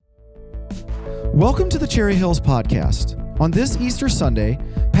Welcome to the Cherry Hills Podcast. On this Easter Sunday,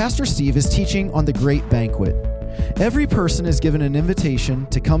 Pastor Steve is teaching on the Great Banquet. Every person is given an invitation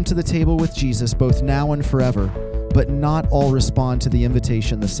to come to the table with Jesus both now and forever, but not all respond to the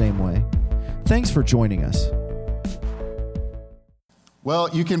invitation the same way. Thanks for joining us.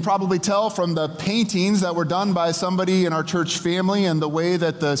 Well, you can probably tell from the paintings that were done by somebody in our church family and the way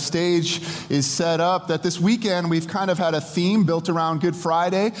that the stage is set up that this weekend we've kind of had a theme built around Good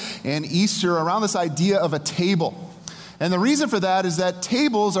Friday and Easter around this idea of a table. And the reason for that is that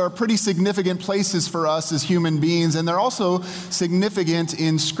tables are pretty significant places for us as human beings, and they're also significant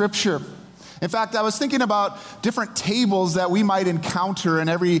in Scripture. In fact, I was thinking about different tables that we might encounter in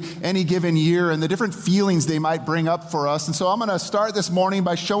any given year and the different feelings they might bring up for us. And so I'm going to start this morning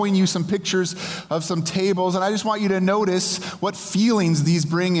by showing you some pictures of some tables, and I just want you to notice what feelings these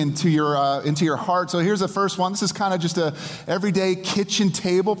bring into your heart. So here's the first one. This is kind of just a everyday kitchen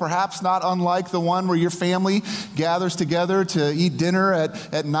table, perhaps not unlike the one where your family gathers together to eat dinner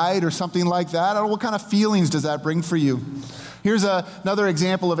at night or something like that. I don't know, what kind of feelings does that bring for you? Here's another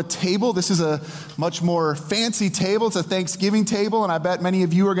example of a table. This is a much more fancy table. It's a Thanksgiving table, and I bet many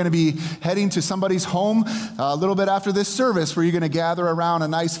of you are going to be heading to somebody's home a little bit after this service where you're going to gather around a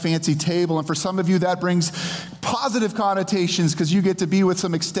nice fancy table. And for some of you, that brings positive connotations because you get to be with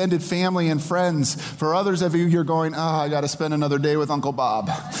some extended family and friends. For others of you, you're going, I got to spend another day with Uncle Bob.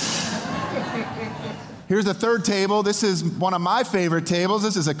 Here's a third table. This is one of my favorite tables.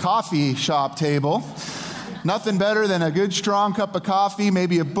 This is a coffee shop table. Nothing better than a good, strong cup of coffee,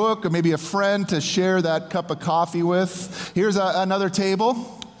 maybe a book, or maybe a friend to share that cup of coffee with. Here's another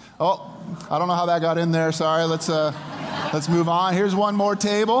table. Oh, I don't know how that got in there. Sorry. Let's move on. Here's one more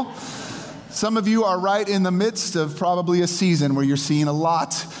table. Some of you are right in the midst of probably a season where you're seeing a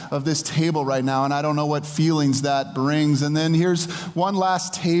lot of this table right now, and I don't know what feelings that brings. And then here's one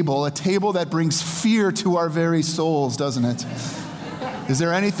last table, a table that brings fear to our very souls, doesn't it? Is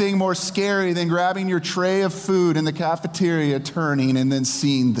there anything more scary than grabbing your tray of food in the cafeteria, turning, and then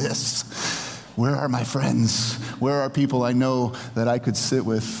seeing this? Where are my friends? Where are people I know that I could sit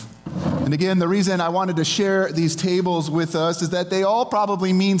with? And again, the reason I wanted to share these tables with us is that they all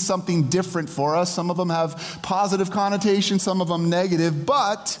probably mean something different for us. Some of them have positive connotations, some of them negative,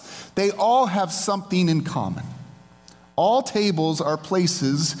 but they all have something in common. All tables are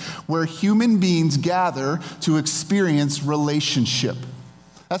places where human beings gather to experience relationship.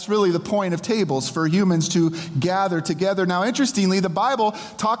 That's really the point of tables, for humans to gather together. Now, interestingly, the Bible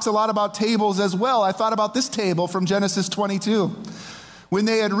talks a lot about tables as well. I thought about this table from Genesis 22. When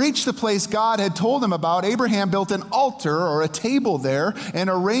they had reached the place God had told them about, Abraham built an altar or a table there and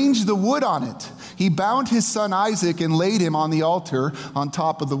arranged the wood on it. He bound his son Isaac and laid him on the altar on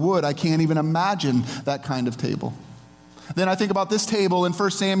top of the wood. I can't even imagine that kind of table. Then I think about this table in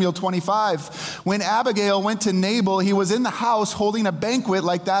 1 Samuel 25. When Abigail went to Nabal, he was in the house holding a banquet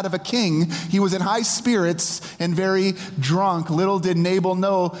like that of a king. He was in high spirits and very drunk. Little did Nabal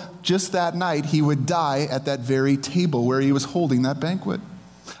know, just that night he would die at that very table where he was holding that banquet.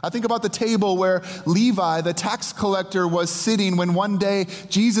 I think about the table where Levi, the tax collector, was sitting when one day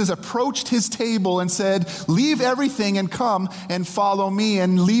Jesus approached his table and said, "Leave everything and come and follow me."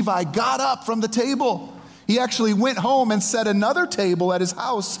 And Levi got up from the table. He actually went home and set another table at his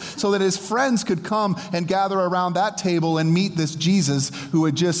house so that his friends could come and gather around that table and meet this Jesus who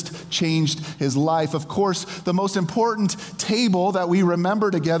had just changed his life. Of course, the most important table that we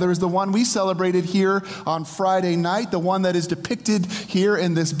remember together is the one we celebrated here on Friday night, the one that is depicted here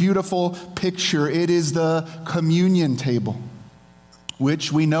in this beautiful picture. It is the communion table, which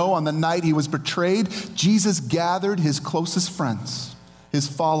we know on the night he was betrayed, Jesus gathered his closest friends, his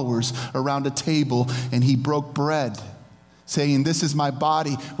followers, around a table, and he broke bread, saying, "This is my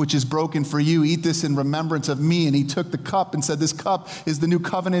body, which is broken for you. Eat this in remembrance of me." And he took the cup and said, "This cup is the new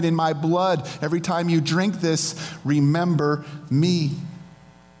covenant in my blood. Every time you drink this, remember me."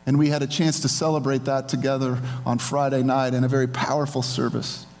 And we had a chance to celebrate that together on Friday night in a very powerful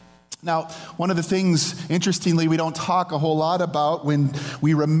service. Now, one of the things, interestingly, we don't talk a whole lot about when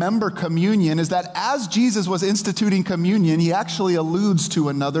we remember communion is that as Jesus was instituting communion, he actually alludes to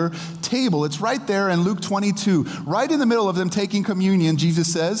another table. It's right there in Luke 22. Right in the middle of them taking communion,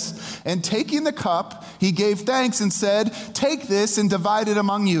 Jesus says, "And taking the cup, he gave thanks and said, 'Take this and divide it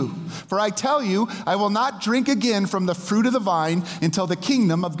among you. For I tell you, I will not drink again from the fruit of the vine until the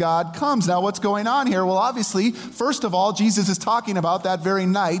kingdom of God comes.'" Now, what's going on here? Well, obviously, first of all, Jesus is talking about that very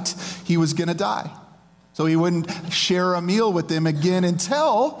night he was going to die. So he wouldn't share a meal with them again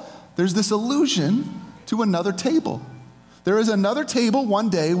until there's this allusion to another table. There is another table one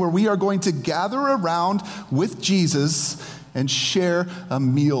day where we are going to gather around with Jesus and share a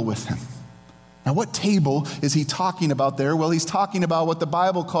meal with him. Now, what table is he talking about there? Well, he's talking about what the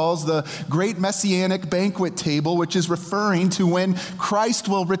Bible calls the great messianic banquet table, which is referring to when Christ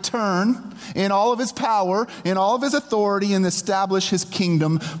will return in all of his power, in all of his authority, and establish his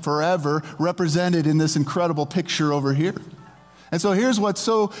kingdom forever, represented in this incredible picture over here. And so here's what's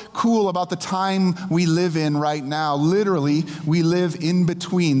so cool about the time we live in right now. Literally, we live in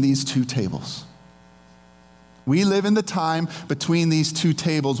between these two tables. We live in the time between these two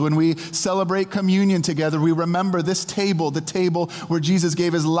tables. When we celebrate communion together, we remember this table, the table where Jesus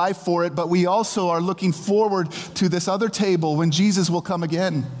gave his life for it, but we also are looking forward to this other table when Jesus will come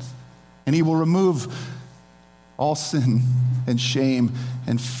again, and he will remove all sin and shame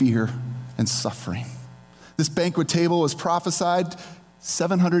and fear and suffering. This banquet table was prophesied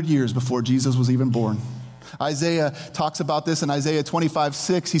 700 years before Jesus was even born. Isaiah talks about this in Isaiah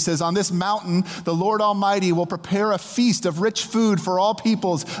 25:6. He says, "On this mountain, the Lord Almighty will prepare a feast of rich food for all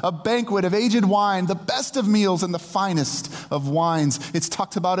peoples, a banquet of aged wine, the best of meals and the finest of wines." It's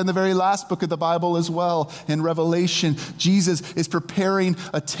talked about in the very last book of the Bible as well, in Revelation. Jesus is preparing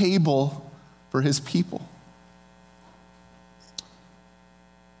a table for his people.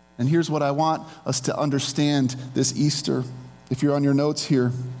 And here's what I want us to understand this Easter. If you're on your notes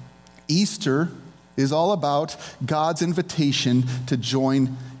here, Easter is all about God's invitation to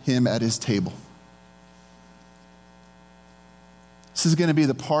join him at his table. This is going to be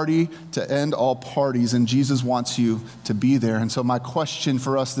the party to end all parties, and Jesus wants you to be there. And so my question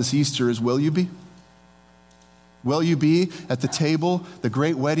for us this Easter is, will you be? Will you be at the table, the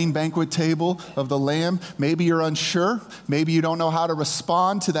great wedding banquet table of the Lamb? Maybe you're unsure. Maybe you don't know how to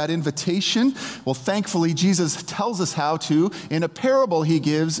respond to that invitation. Well, thankfully, Jesus tells us how to in a parable he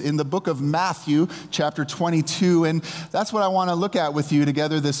gives in the book of Matthew, chapter 22. And that's what I want to look at with you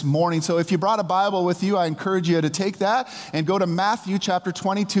together this morning. So if you brought a Bible with you, I encourage you to take that and go to Matthew, chapter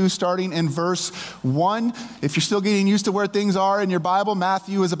 22, starting in verse 1. If you're still getting used to where things are in your Bible,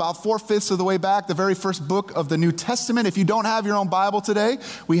 Matthew is about 4/5 of the way back, the very first book of the New Testament. If you don't have your own Bible today,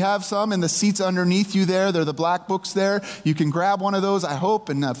 we have some in the seats underneath you there. They're the black books there. You can grab one of those, I hope,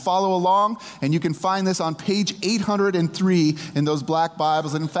 and follow along. And you can find this on page 803 in those black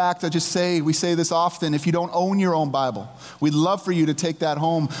Bibles. And in fact, we say this often, if you don't own your own Bible, we'd love for you to take that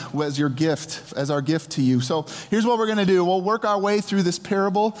home as your gift, as our gift to you. So here's what we're going to do. We'll work our way through this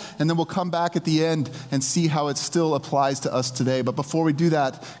parable, and then we'll come back at the end and see how it still applies to us today. But before we do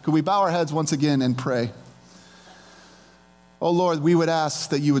that, could we bow our heads once again and pray? Oh Lord, we would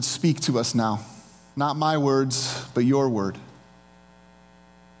ask that you would speak to us now. Not my words, but your word.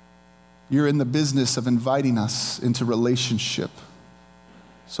 You're in the business of inviting us into relationship.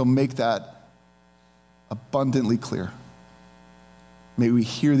 So make that abundantly clear. May we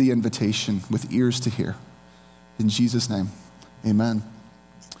hear the invitation with ears to hear. In Jesus' name, amen.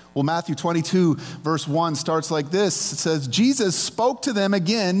 Well, Matthew 22, verse 1 starts like this. It says, Jesus spoke to them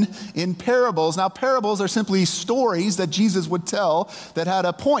again in parables. Now, parables are simply stories that Jesus would tell that had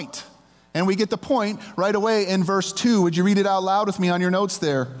a point. And we get the point right away in verse 2. Would you read it out loud with me on your notes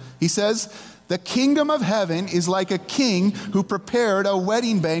there? He says, "The kingdom of heaven is like a king who prepared a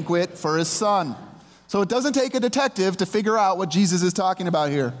wedding banquet for his son." So it doesn't take a detective to figure out what Jesus is talking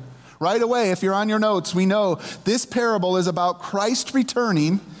about here. Right away, if you're on your notes, we know this parable is about Christ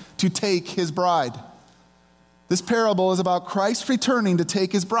returning to take his bride. This parable is about Christ returning to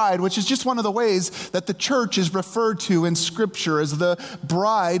take his bride, which is just one of the ways that the church is referred to in Scripture as the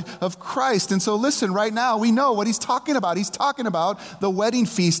bride of Christ. And so listen, right now we know what he's talking about. He's talking about the wedding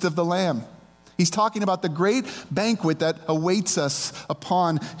feast of the Lamb. He's talking about the great banquet that awaits us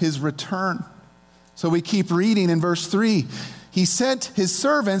upon his return. So we keep reading in verse 3. He sent his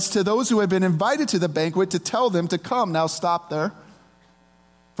servants to those who had been invited to the banquet to tell them to come. Now stop there.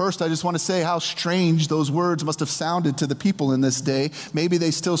 First, I just want to say how strange those words must have sounded to the people in this day. Maybe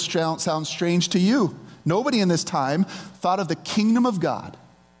they still sound strange to you. Nobody in this time thought of the kingdom of God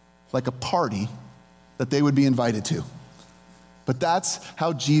like a party that they would be invited to. But that's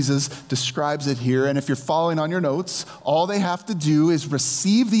how Jesus describes it here. And if you're following on your notes, all they have to do is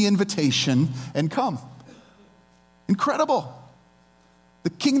receive the invitation and come. Incredible. The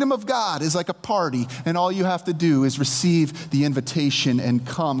kingdom of God is like a party, and all you have to do is receive the invitation and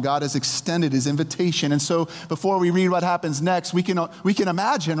come. God has extended his invitation. And so before we read what happens next, we can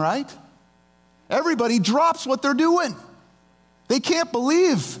imagine, right? Everybody drops what they're doing. They can't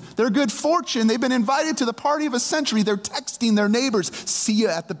believe their good fortune. They've been invited to the party of a century. They're texting their neighbors, "See you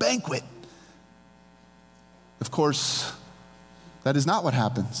at the banquet." Of course, that is not what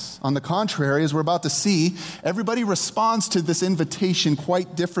happens. On the contrary, as we're about to see, everybody responds to this invitation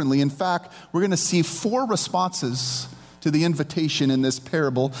quite differently. In fact, we're going to see 4 responses to the invitation in this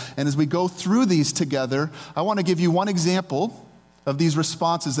parable. And as we go through these together, I want to give you one example of these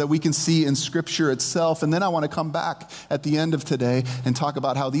responses that we can see in Scripture itself. And then I want to come back at the end of today and talk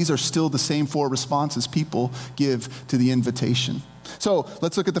about how these are still the same 4 responses people give to the invitation. So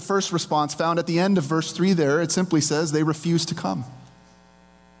let's look at the first response found at the end of verse 3 there. It simply says they refuse to come.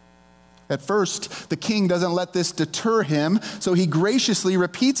 At first, the king doesn't let this deter him, so he graciously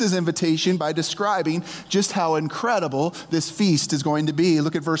repeats his invitation by describing just how incredible this feast is going to be.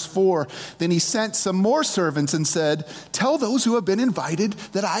 Look at verse 4. Then he sent some more servants and said, "Tell those who have been invited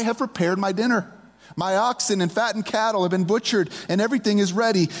that I have prepared my dinner. My oxen and fattened cattle have been butchered, and everything is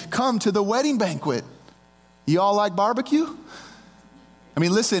ready. Come to the wedding banquet." You all like barbecue? I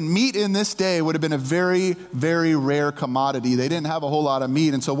mean, listen, meat in this day would have been a very, very rare commodity. They didn't have a whole lot of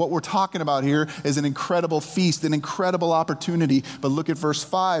meat. And so what we're talking about here is an incredible feast, an incredible opportunity. But look at verse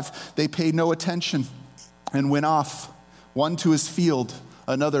 5. They paid no attention and went off, one to his field,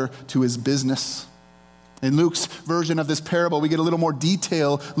 another to his business. In Luke's version of this parable, we get a little more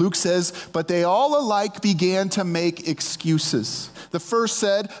detail. Luke says, "But they all alike began to make excuses. The first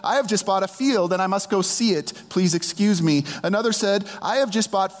said, 'I have just bought a field and I must go see it. Please excuse me.' Another said, 'I have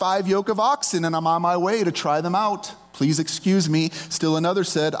just bought 5 yoke of oxen and I'm on my way to try them out. Please excuse me.' Still another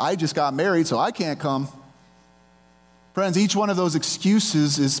said, 'I just got married, so I can't come.'" Friends, each one of those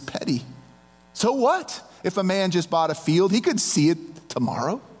excuses is petty. So what if a man just bought a field? He could see it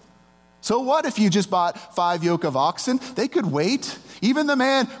tomorrow. So what if you just bought 5 yoke of oxen? They could wait. Even the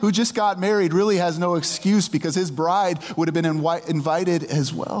man who just got married really has no excuse because his bride would have been invited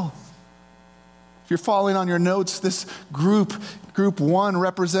as well. If you're following on your notes, this group 1,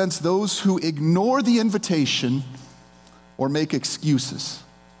 represents those who ignore the invitation or make excuses.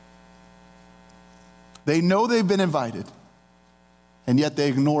 They know they've been invited, and yet they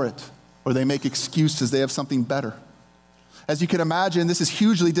ignore it or they make excuses. They have something better. As you can imagine, this is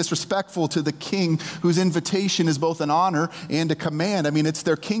hugely disrespectful to the king whose invitation is both an honor and a command. I mean, it's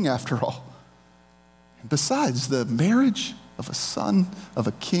their king after all. And besides, the marriage of a son of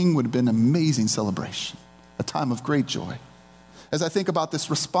a king would have been an amazing celebration, a time of great joy. As I think about this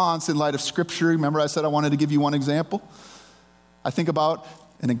response in light of Scripture, remember I said I wanted to give you one example? I think about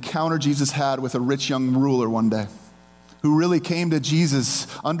an encounter Jesus had with a rich young ruler one day, who really came to Jesus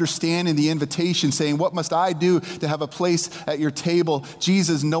understanding the invitation, saying, "What must I do to have a place at your table?"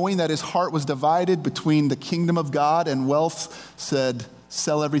 Jesus, knowing that his heart was divided between the kingdom of God and wealth, said,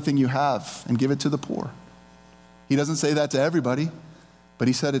 "Sell everything you have and give it to the poor." He doesn't say that to everybody, but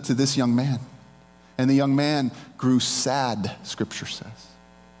he said it to this young man. And the young man grew sad, Scripture says.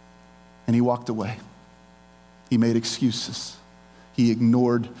 And he walked away. He made excuses. He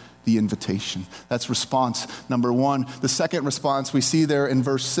ignored the invitation. That's response number 1. The second response we see there in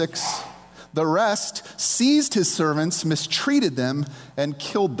verse 6. The rest seized his servants, mistreated them, and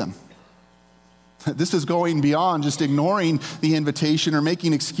killed them. This is going beyond just ignoring the invitation or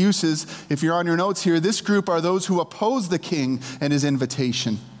making excuses. If you're on your notes here, this group are those who oppose the king and his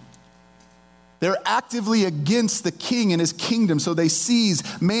invitation. They're actively against the king and his kingdom, so they seize,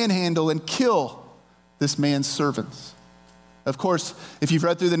 manhandle, and kill this man's servants. Of course, if you've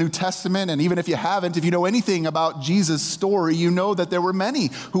read through the New Testament, and even if you haven't, if you know anything about Jesus' story, you know that there were many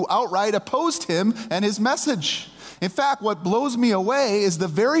who outright opposed him and his message. In fact, what blows me away is the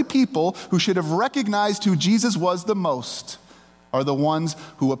very people who should have recognized who Jesus was the most are the ones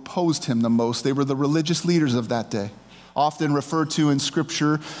who opposed him the most. They were the religious leaders of that day, often referred to in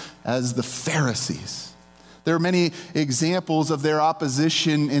Scripture as the Pharisees. There are many examples of their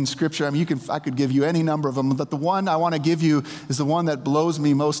opposition in Scripture. I mean, I could give you any number of them, but the one I want to give you is the one that blows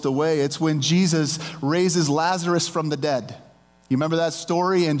me most away. It's when Jesus raises Lazarus from the dead. You remember that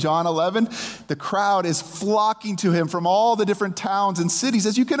story in John 11? The crowd is flocking to him from all the different towns and cities,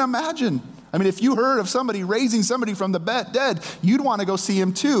 as you can imagine. I mean, if you heard of somebody raising somebody from the dead, you'd want to go see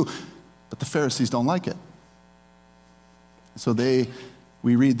him too. But the Pharisees don't like it. So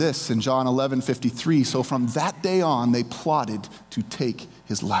we read this in John 11:53. So from that day on, they plotted to take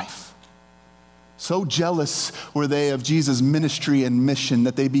his life. So jealous were they of Jesus' ministry and mission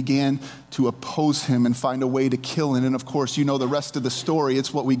that they began to oppose him and find a way to kill him. And of course, you know the rest of the story.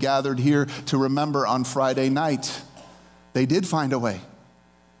 It's what we gathered here to remember on Friday night. They did find a way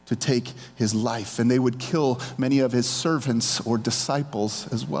to take his life, and they would kill many of his servants or disciples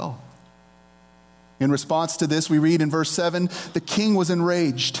as well. In response to this, we read in verse 7, the king was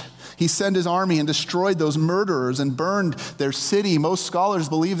enraged. He sent his army and destroyed those murderers and burned their city. Most scholars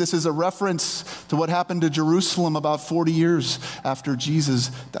believe this is a reference to what happened to Jerusalem about 40 years after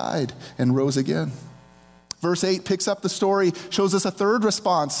Jesus died and rose again. Verse 8 picks up the story, shows us a third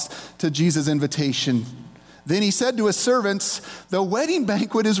response to Jesus' invitation. Then he said to his servants, the wedding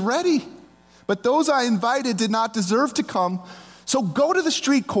banquet is ready, but those I invited did not deserve to come. So go to the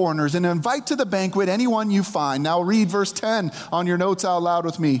street corners and invite to the banquet anyone you find. Now read verse 10 on your notes out loud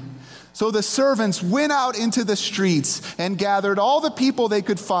with me. So the servants went out into the streets and gathered all the people they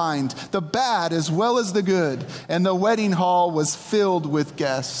could find, the bad as well as the good, and the wedding hall was filled with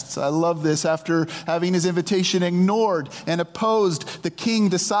guests. I love this. After having his invitation ignored and opposed, the king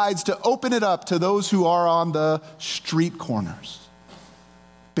decides to open it up to those who are on the street corners.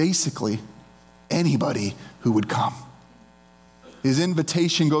 Basically, anybody who would come. His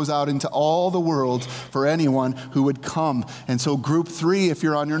invitation goes out into all the world for anyone who would come. And so group 3, if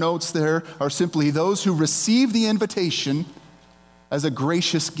you're on your notes there, are simply those who receive the invitation as a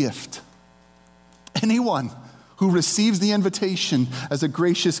gracious gift. Anyone who receives the invitation as a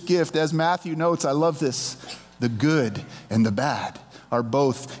gracious gift. As Matthew notes, I love this, the good and the bad are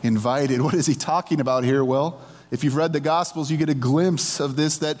both invited. What is he talking about here? Well, if you've read the Gospels, you get a glimpse of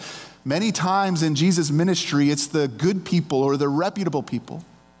this, that many times in Jesus' ministry, it's the good people or the reputable people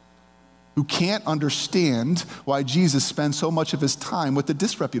who can't understand why Jesus spends so much of his time with the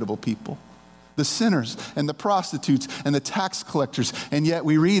disreputable people, the sinners and the prostitutes and the tax collectors. And yet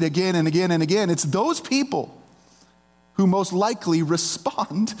we read again and again and again, it's those people who most likely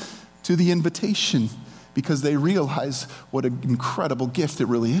respond to the invitation because they realize what an incredible gift it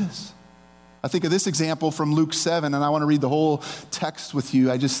really is. I think of this example from Luke 7, and I want to read the whole text with you.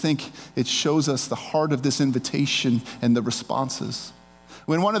 I just think it shows us the heart of this invitation and the responses.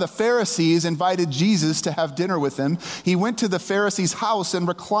 When one of the Pharisees invited Jesus to have dinner with him, he went to the Pharisee's house and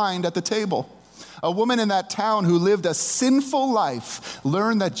reclined at the table. A woman in that town who lived a sinful life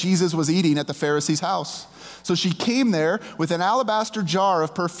learned that Jesus was eating at the Pharisee's house. So she came there with an alabaster jar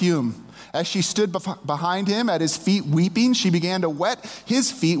of perfume. As she stood behind him at his feet weeping, she began to wet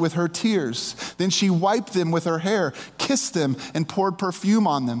his feet with her tears. Then she wiped them with her hair, kissed them, and poured perfume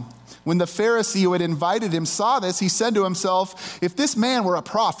on them. When the Pharisee who had invited him saw this, he said to himself, if this man were a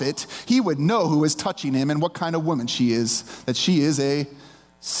prophet, he would know who is touching him and what kind of woman she is, that she is a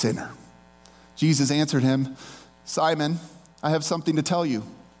sinner. Jesus answered him, Simon, I have something to tell you.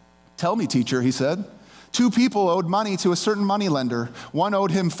 Tell me, teacher, he said. 2 people owed money to a certain moneylender. One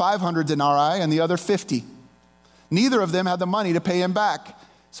owed him 500 denarii and the other 50. Neither of them had the money to pay him back,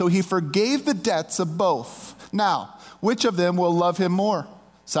 so he forgave the debts of both. Now, which of them will love him more?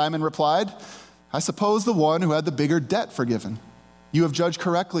 Simon replied, I suppose the one who had the bigger debt forgiven. You have judged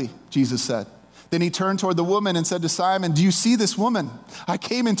correctly, Jesus said. Then he turned toward the woman and said to Simon, do you see this woman? I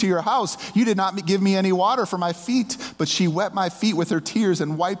came into your house. You did not give me any water for my feet, but she wet my feet with her tears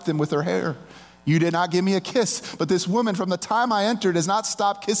and wiped them with her hair. You did not give me a kiss, but this woman from the time I entered has not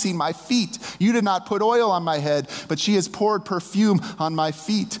stopped kissing my feet. You did not put oil on my head, but she has poured perfume on my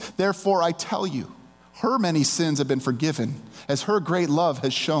feet. Therefore I tell you, her many sins have been forgiven, as her great love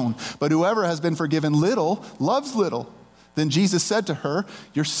has shown. But whoever has been forgiven little, loves little. Then Jesus said to her,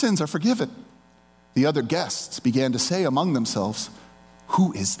 your sins are forgiven. The other guests began to say among themselves,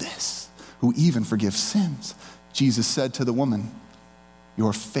 who is this who even forgives sins? Jesus said to the woman,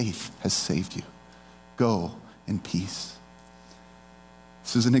 your faith has saved you. Go in peace.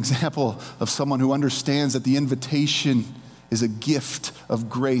 This is an example of someone who understands that the invitation is a gift of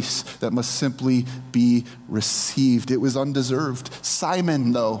grace that must simply be received. It was undeserved.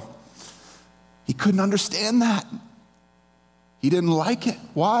 Simon, though, he couldn't understand that. He didn't like it.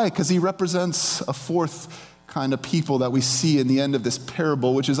 Why? Because he represents a fourth kind of people that we see in the end of this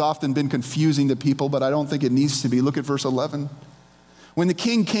parable, which has often been confusing to people, but I don't think it needs to be. Look at verse 11. When the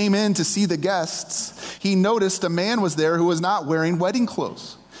king came in to see the guests, he noticed a man was there who was not wearing wedding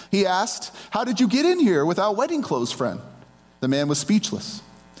clothes. He asked, how did you get in here without wedding clothes, friend? The man was speechless.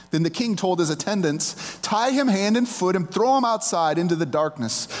 Then the king told his attendants, tie him hand and foot and throw him outside into the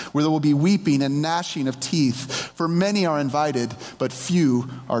darkness, where there will be weeping and gnashing of teeth. For many are invited, but few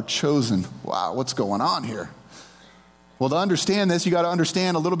are chosen. Wow, what's going on here? Well, to understand this, you got to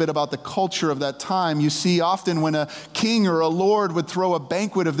understand a little bit about the culture of that time. You see, often when a king or a lord would throw a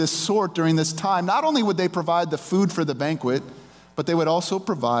banquet of this sort during this time, not only would they provide the food for the banquet, but they would also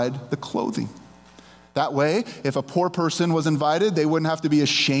provide the clothing. That way, if a poor person was invited, they wouldn't have to be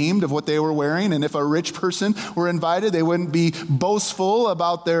ashamed of what they were wearing. And if a rich person were invited, they wouldn't be boastful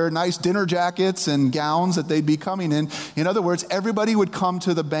about their nice dinner jackets and gowns that they'd be coming in. In other words, everybody would come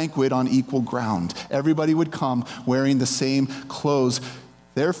to the banquet on equal ground. Everybody would come wearing the same clothes.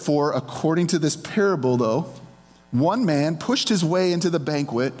 Therefore, according to this parable, though, one man pushed his way into the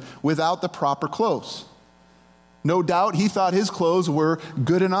banquet without the proper clothes. No doubt he thought his clothes were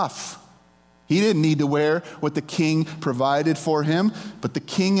good enough. He didn't need to wear what the king provided for him, but the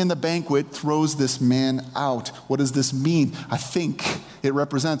king in the banquet throws this man out. What does this mean? I think it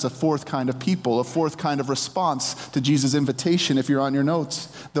represents a fourth kind of people, a fourth kind of response to Jesus' invitation, if you're on your notes.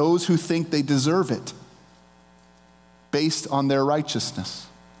 Those who think they deserve it based on their righteousness.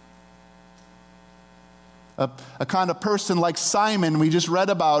 A kind of person like Simon we just read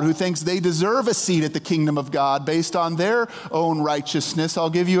about who thinks they deserve a seat at the kingdom of God based on their own righteousness.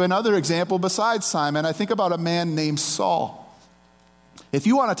 I'll give you another example besides Simon. I think about a man named Saul. If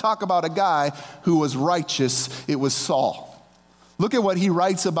you want to talk about a guy who was righteous, it was Saul. Look at what he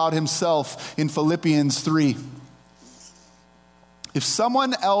writes about himself in Philippians 3. If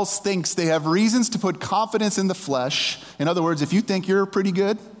someone else thinks they have reasons to put confidence in the flesh, in other words, if you think you're pretty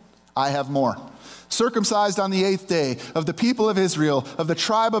good, I have more. Circumcised on the 8th day, of the people of Israel, of the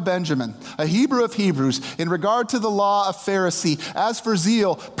tribe of Benjamin, a Hebrew of Hebrews, in regard to the law, a Pharisee, as for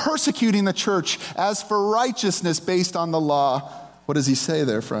zeal, persecuting the church, as for righteousness based on the law. What does he say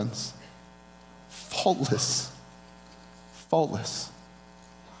there, friends? Faultless. Faultless.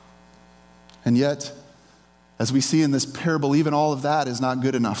 And yet, as we see in this parable, even all of that is not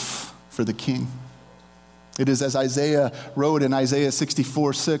good enough for the king. It is as Isaiah wrote in Isaiah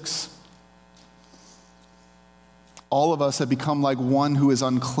 64:6. All of us have become like one who is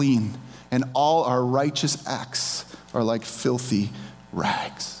unclean, and all our righteous acts are like filthy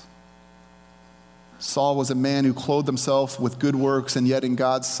rags. Saul was a man who clothed himself with good works, and yet in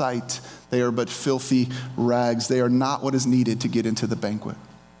God's sight, they are but filthy rags. They are not what is needed to get into the banquet.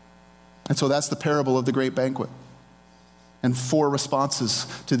 And so that's the parable of the great banquet. And 4 responses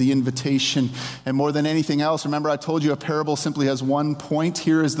to the invitation. And more than anything else, remember I told you a parable simply has one point.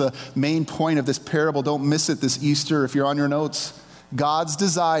 Here is the main point of this parable. Don't miss it this Easter if you're on your notes. God's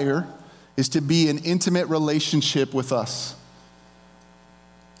desire is to be in intimate relationship with us.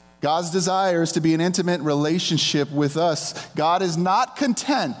 God's desire is to be an intimate relationship with us. God is not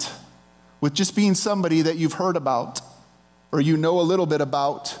content with just being somebody that you've heard about or you know a little bit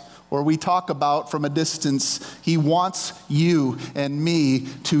about, or we talk about from a distance. He wants you and me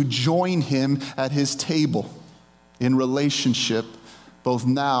to join him at his table in relationship, both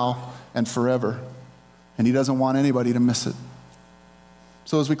now and forever. And he doesn't want anybody to miss it.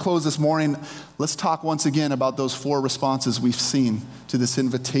 So as we close this morning, let's talk once again about those 4 responses we've seen to this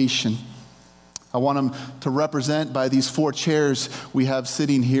invitation. I want them to represent by these 4 chairs we have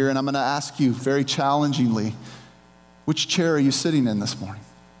sitting here, and I'm going to ask you very challengingly, which chair are you sitting in this morning?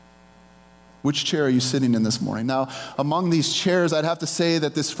 Which chair are you sitting in this morning? Now, among these chairs, I'd have to say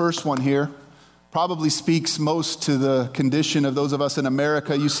that this first one here probably speaks most to the condition of those of us in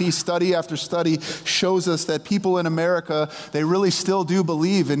America. You see, study after study shows us that people in America, they really still do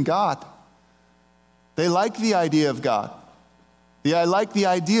believe in God. They like the idea of God. I like the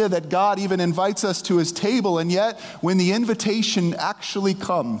idea that God even invites us to his table, and yet when the invitation actually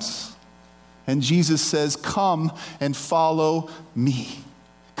comes, and Jesus says, "Come and follow me.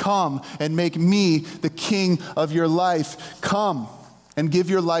 Come and make me the king of your life. Come and give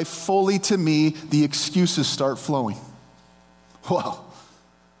your life fully to me," the excuses start flowing. Well,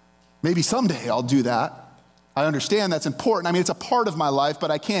 maybe someday I'll do that. I understand that's important. I mean, it's a part of my life,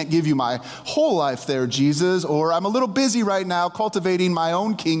 but I can't give you my whole life there, Jesus. Or I'm a little busy right now cultivating my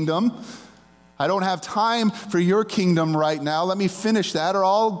own kingdom. I don't have time for your kingdom right now. Let me finish that, or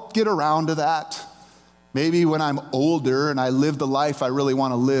I'll get around to that. Maybe when I'm older and I live the life I really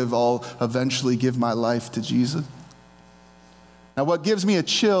want to live, I'll eventually give my life to Jesus. Now, what gives me a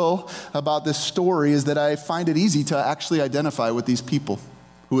chill about this story is that I find it easy to actually identify with these people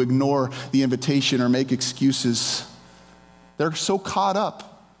who ignore the invitation or make excuses. They're so caught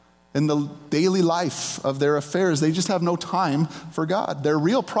up in the daily life of their affairs, they just have no time for God. Their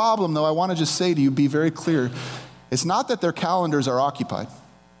real problem, though, I want to just say to you, be very clear, it's not that their calendars are occupied.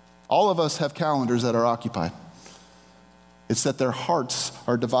 All of us have calendars that are occupied. It's that their hearts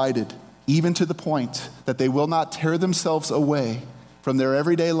are divided, even to the point that they will not tear themselves away from their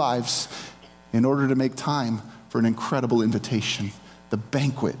everyday lives in order to make time for an incredible invitation, the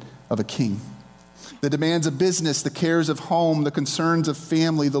banquet of a king. The demands of business, the cares of home, the concerns of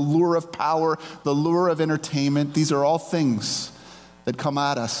family, the lure of power, the lure of entertainment, these are all things that come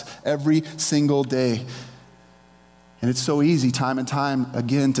at us every single day. And it's so easy time and time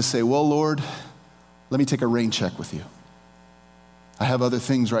again to say, well, Lord, let me take a rain check with you. I have other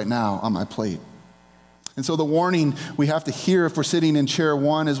things right now on my plate. And so the warning we have to hear if we're sitting in chair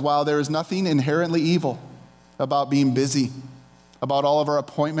 1 is, while there is nothing inherently evil about being busy, about all of our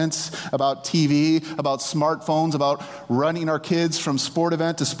appointments, about TV, about smartphones, about running our kids from sport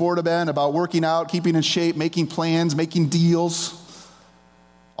event to sport event, about working out, keeping in shape, making plans, making deals.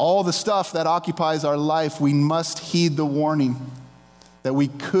 all the stuff that occupies our life, we must heed the warning that we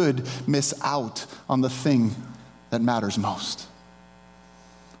could miss out on the thing that matters most.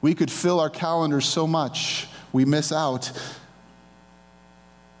 We could fill our calendars so much, we miss out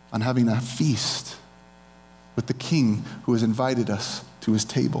on having a feast with the King who has invited us to his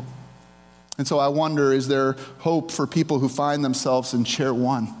table. And so I wonder, is there hope for people who find themselves in chair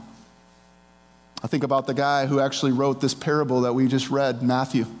one? I think about the guy who actually wrote this parable that we just read,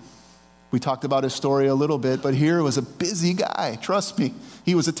 Matthew. We talked about his story a little bit, but here was a busy guy. Trust me,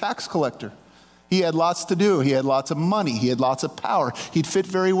 he was a tax collector. He had lots to do. He had lots of money. He had lots of power. He'd fit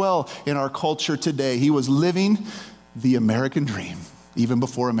very well in our culture today. He was living the American dream, even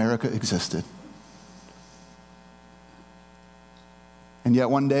before America existed. And yet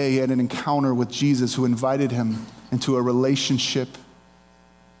one day he had an encounter with Jesus who invited him into a relationship.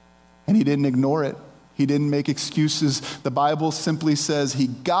 And he didn't ignore it. He didn't make excuses. The Bible simply says he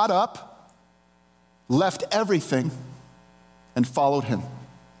got up, left everything, and followed him.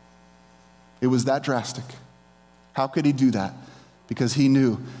 It was that drastic. How could he do that? Because he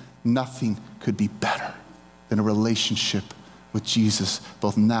knew nothing could be better than a relationship with Jesus,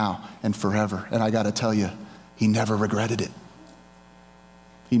 both now and forever. And I got to tell you, he never regretted it.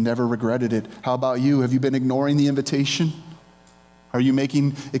 He never regretted it. How about you? Have you been ignoring the invitation? Are you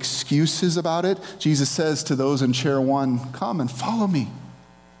making excuses about it? Jesus says to those in chair one, come and follow me.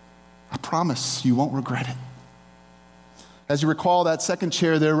 I promise you won't regret it. As you recall, that second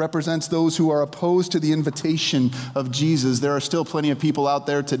chair there represents those who are opposed to the invitation of Jesus. There are still plenty of people out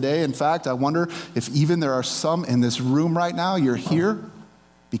there today. In fact, I wonder if even there are some in this room right now, you're here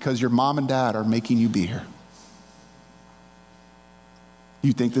because your mom and dad are making you be here.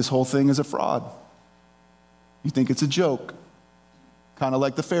 You think this whole thing is a fraud. You think it's a joke. Kind of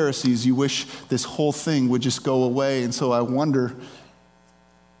like the Pharisees, you wish this whole thing would just go away. And so I wonder,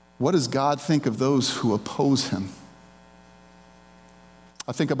 what does God think of those who oppose him?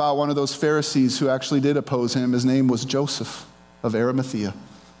 I think about one of those Pharisees who actually did oppose him. His name was Joseph of Arimathea.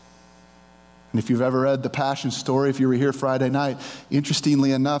 And if you've ever read the Passion story, if you were here Friday night,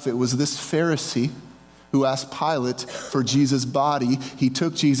 interestingly enough, it was this Pharisee who asked Pilate for Jesus' body. He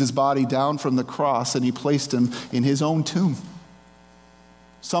took Jesus' body down from the cross and he placed him in his own tomb.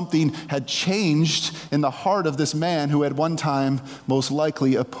 Something had changed in the heart of this man who had one time most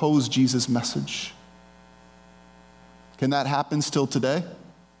likely opposed Jesus' message. Can that happen still today?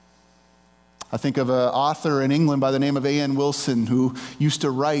 I think of an author in England by the name of A.N. Wilson who used to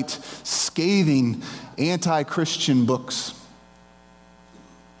write scathing anti-Christian books.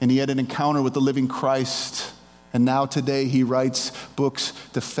 And he had an encounter with the living Christ. And now today he writes books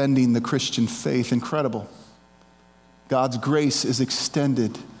defending the Christian faith. Incredible. God's grace is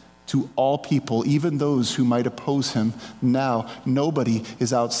extended to all people, even those who might oppose him. Now, nobody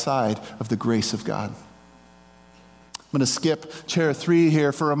is outside of the grace of God. I'm going to skip chair 3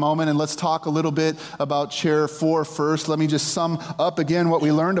 here for a moment, and let's talk a little bit about chair 4 first. Let me just sum up again what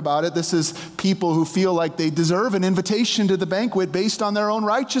we learned about it. This is people who feel like they deserve an invitation to the banquet based on their own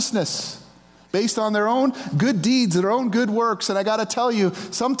righteousness, based on their own good deeds, their own good works. And I got to tell you,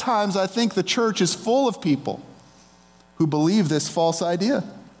 sometimes I think the church is full of people who believe this false idea.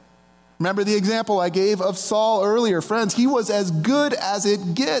 Remember the example I gave of Saul earlier. Friends, he was as good as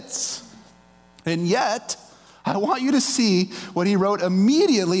it gets. And yet, I want you to see what he wrote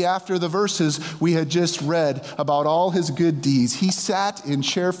immediately after the verses we had just read about all his good deeds. He sat in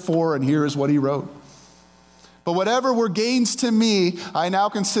chair 4, and here is what he wrote. But whatever were gains to me, I now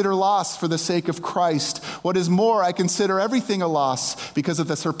consider loss for the sake of Christ. What is more, I consider everything a loss because of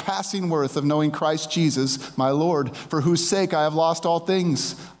the surpassing worth of knowing Christ Jesus, my Lord, for whose sake I have lost all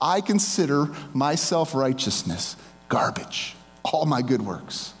things. I consider my self-righteousness garbage, all my good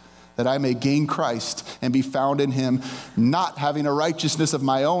works, that I may gain Christ and be found in him, not having a righteousness of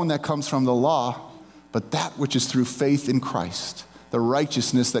my own that comes from the law, but that which is through faith in Christ, the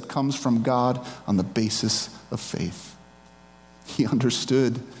righteousness that comes from God on the basis of faith. He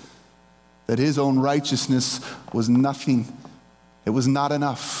understood that his own righteousness was nothing. It was not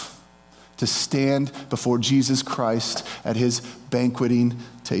enough to stand before Jesus Christ at his banqueting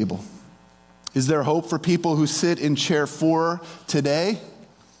table. Is there hope for people who sit in chair 4 today?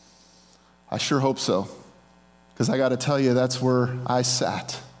 I sure hope so, because I got to tell you, that's where I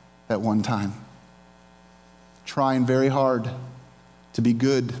sat at one time, trying very hard to be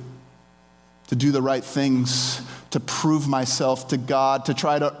good, to do the right things, to prove myself to God, to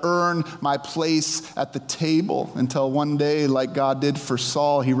try to earn my place at the table, until one day, like God did for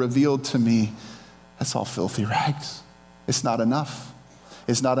Saul, he revealed to me, that's all filthy rags. It's not enough.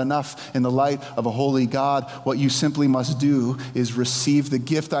 is not enough in the light of a holy God. What you simply must do is receive the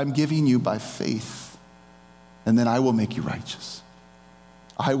gift I'm giving you by faith, and then I will make you righteous.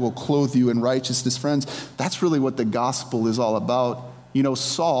 I will clothe you in righteousness. Friends, that's really what the gospel is all about. You know,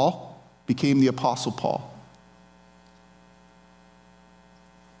 Saul became the Apostle Paul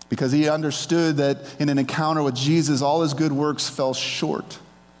because he understood that in an encounter with Jesus, all his good works fell short.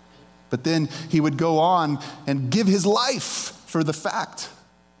 But then he would go on and give his life for the fact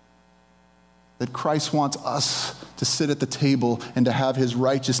that Christ wants us to sit at the table and to have his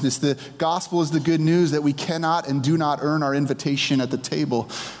righteousness. The gospel is the good news that we cannot and do not earn our invitation at the table.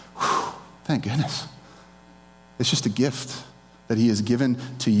 Whew, thank goodness. It's just a gift that he has given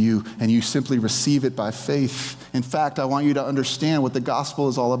to you, and you simply receive it by faith. In fact, I want you to understand what the gospel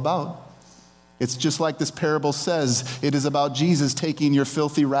is all about. It's just like this parable says. It is about Jesus taking your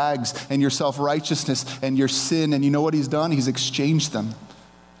filthy rags and your self-righteousness and your sin, and you know what he's done? He's exchanged them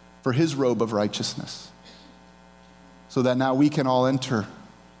for his robe of righteousness so that now we can all enter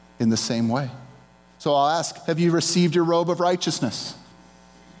in the same way. So I'll ask, have you received your robe of righteousness?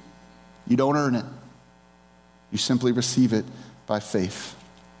 You don't earn it. You simply receive it by faith.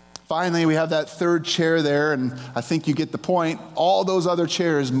 Finally, we have that third chair there, and I think you get the point. All those other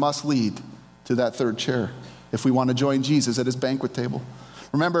chairs must lead to that third chair if we want to join Jesus at his banquet table.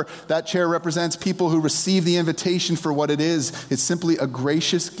 Remember, that chair represents people who receive the invitation for what it is. It's simply a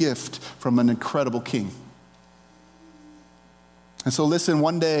gracious gift from an incredible king. And so listen,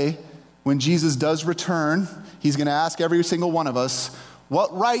 one day when Jesus does return, he's going to ask every single one of us,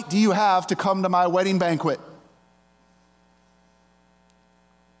 what right do you have to come to my wedding banquet?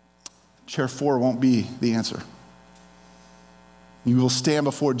 Chair 4 won't be the answer. You will stand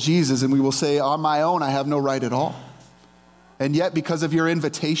before Jesus and we will say, on my own, I have no right at all. And yet, because of your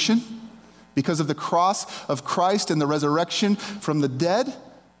invitation, because of the cross of Christ and the resurrection from the dead,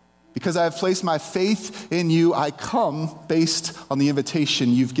 because I have placed my faith in you, I come based on the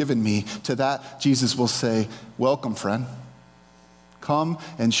invitation you've given me. To that, Jesus will say, welcome, friend. Come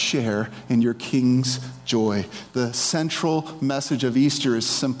and share in your King's joy. The central message of Easter is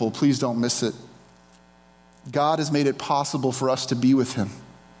simple. Please don't miss it. God has made it possible for us to be with him.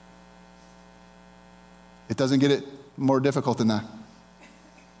 It doesn't get it more difficult than that.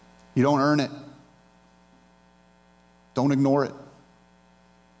 You don't earn it. Don't ignore it.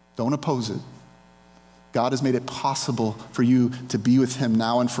 Don't oppose it. God has made it possible for you to be with him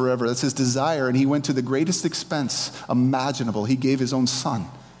now and forever. That's his desire, and he went to the greatest expense imaginable. He gave his own son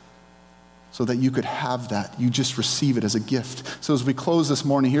so that you could have that. You just receive it as a gift. So as we close this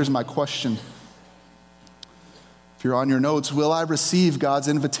morning, here's my question. If you're on your notes, will I receive God's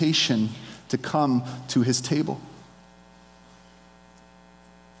invitation to come to his table?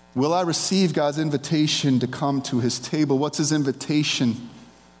 Will I receive God's invitation to come to his table? What's his invitation?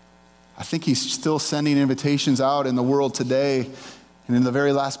 I think he's still sending invitations out in the world today. And in the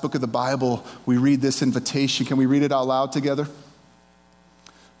very last book of the Bible, we read this invitation. Can we read it out loud together?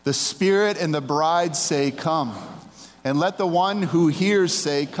 The Spirit and the bride say, come. And let the one who hears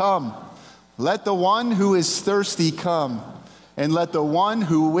say, come. Let the one who is thirsty come. And let the one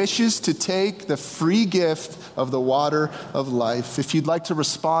who wishes to take the free gift of the water of life. If you'd like to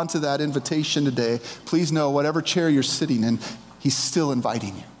respond to that invitation today, please know whatever chair you're sitting in, he's still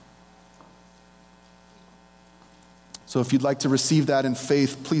inviting you. So if you'd like to receive that in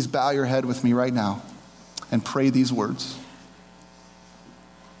faith, please bow your head with me right now and pray these words.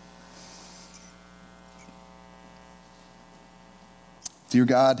 Dear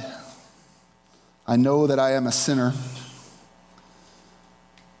God, I know that I am a sinner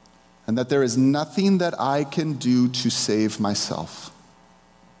and that there is nothing that I can do to save myself.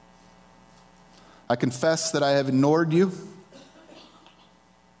 I confess that I have ignored you,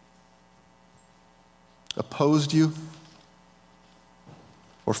 opposed you,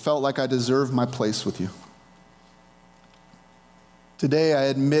 or felt like I deserved my place with you. Today, I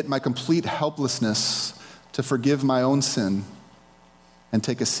admit my complete helplessness to forgive my own sin and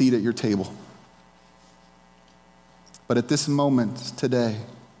take a seat at your table. But at this moment today,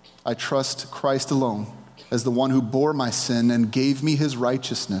 I trust Christ alone as the one who bore my sin and gave me his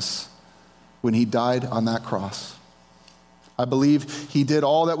righteousness when he died on that cross. I believe he did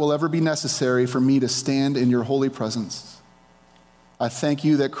all that will ever be necessary for me to stand in your holy presence. I thank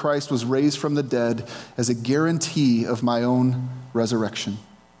you that Christ was raised from the dead as a guarantee of my own resurrection.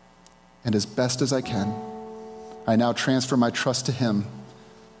 And as best as I can, I now transfer my trust to him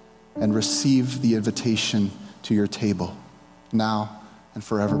and receive the invitation to your table now and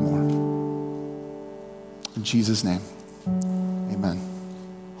forevermore. In Jesus' name, amen.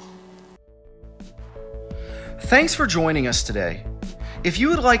 Thanks for joining us today. If you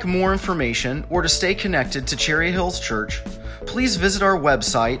would like more information or to stay connected to Cherry Hills Church, please visit our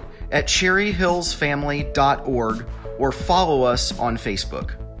website at cherryhillsfamily.org or follow us on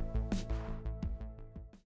Facebook.